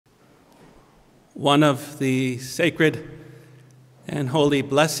One of the sacred and holy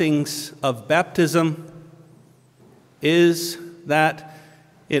blessings of baptism is that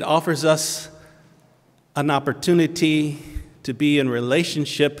it offers us an opportunity to be in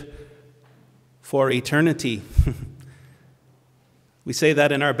relationship for eternity. We say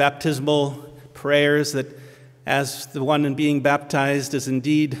that in our baptismal prayers, that as the one being baptized is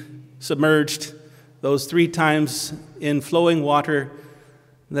indeed submerged those 3 times in flowing water,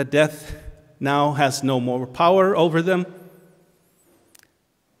 that death now has no more power over them,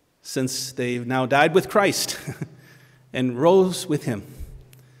 since they've now died with Christ and rose with him.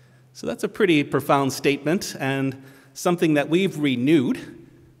 So that's a pretty profound statement, and something that we've renewed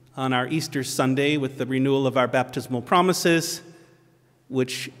on our Easter Sunday with the renewal of our baptismal promises,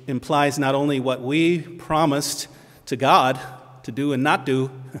 which implies not only what we promised to God to do and not do,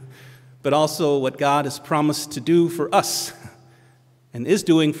 but also what God has promised to do for us and is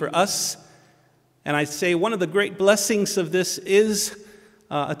doing for us. And I'd say one of the great blessings of this is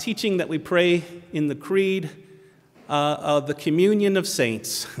a teaching that we pray in the Creed of the communion of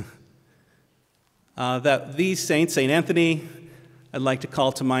saints. That these saints, St. Anthony, I'd like to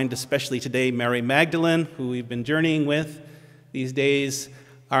call to mind especially today Mary Magdalene, who we've been journeying with these days,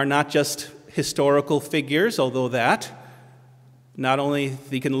 are not just historical figures, although that not only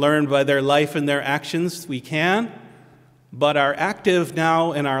we can learn by their life and their actions, we can, but are active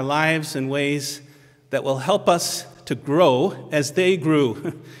now in our lives in ways that will help us to grow as they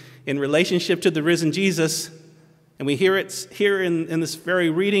grew in relationship to the risen Jesus. And we hear it here in this very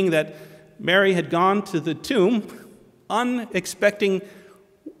reading that Mary had gone to the tomb, unexpecting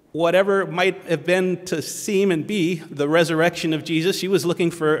whatever might have been to seem and be the resurrection of Jesus. She was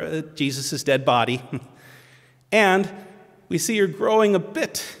looking for Jesus' dead body. And we see her growing a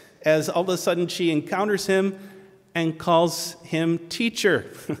bit as all of a sudden she encounters him and calls him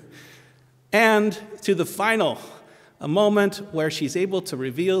teacher. And to the final, a moment where she's able to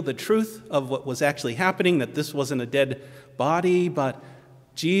reveal the truth of what was actually happening, that this wasn't a dead body, but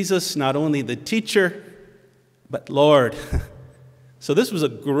Jesus, not only the teacher, but Lord. So this was a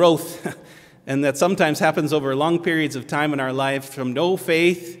growth, and that sometimes happens over long periods of time in our life, from no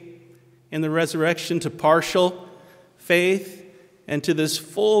faith in the resurrection to partial faith, and to this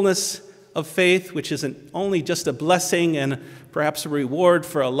fullness of faith, which isn't only just a blessing and perhaps a reward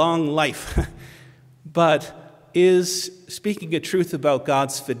for a long life, but is speaking a truth about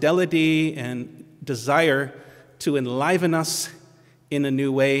God's fidelity and desire to enliven us in a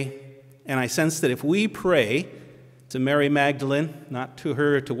new way. And I sense that if we pray to Mary Magdalene, not to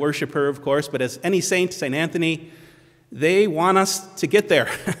her to worship her, of course, but as any saint, St. Anthony, they want us to get there.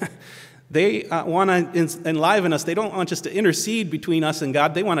 They want to enliven us. They don't want just to intercede between us and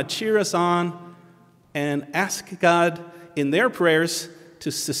God. They want to cheer us on and ask God in their prayers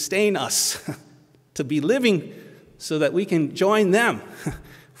to sustain us, to be living so that we can join them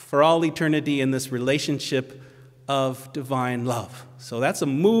for all eternity in this relationship of divine love. So that's a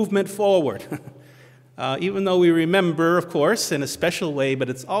movement forward. Even though we remember, of course, in a special way, but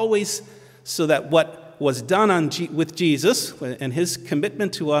it's always so that what was done with Jesus and his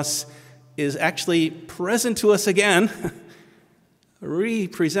commitment to us is actually present to us again,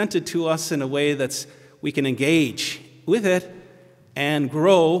 represented to us in a way that's we can engage with it and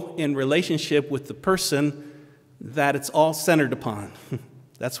grow in relationship with the person that it's all centered upon.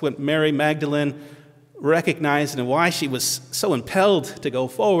 That's what Mary Magdalene recognized, and why she was so impelled to go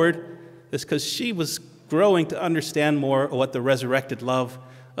forward is because she was growing to understand more what the resurrected love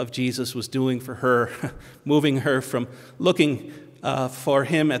of Jesus was doing for her, moving her from looking for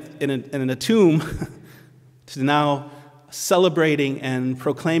him in a tomb to now celebrating and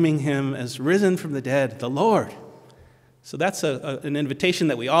proclaiming him as risen from the dead, the Lord. So that's an invitation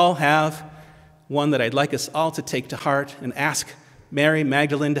that we all have, one that I'd like us all to take to heart and ask Mary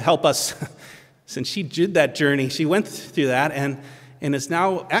Magdalene to help us. Since she did that journey, she went through that and is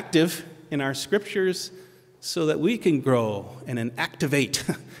now active in our scriptures so that we can grow and activate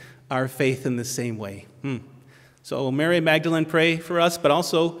our faith in the same way. So Mary Magdalene, pray for us, but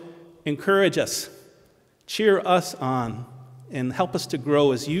also encourage us, cheer us on, and help us to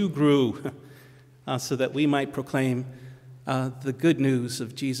grow as you grew, so that we might proclaim the good news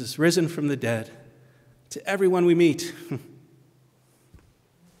of Jesus risen from the dead to everyone we meet.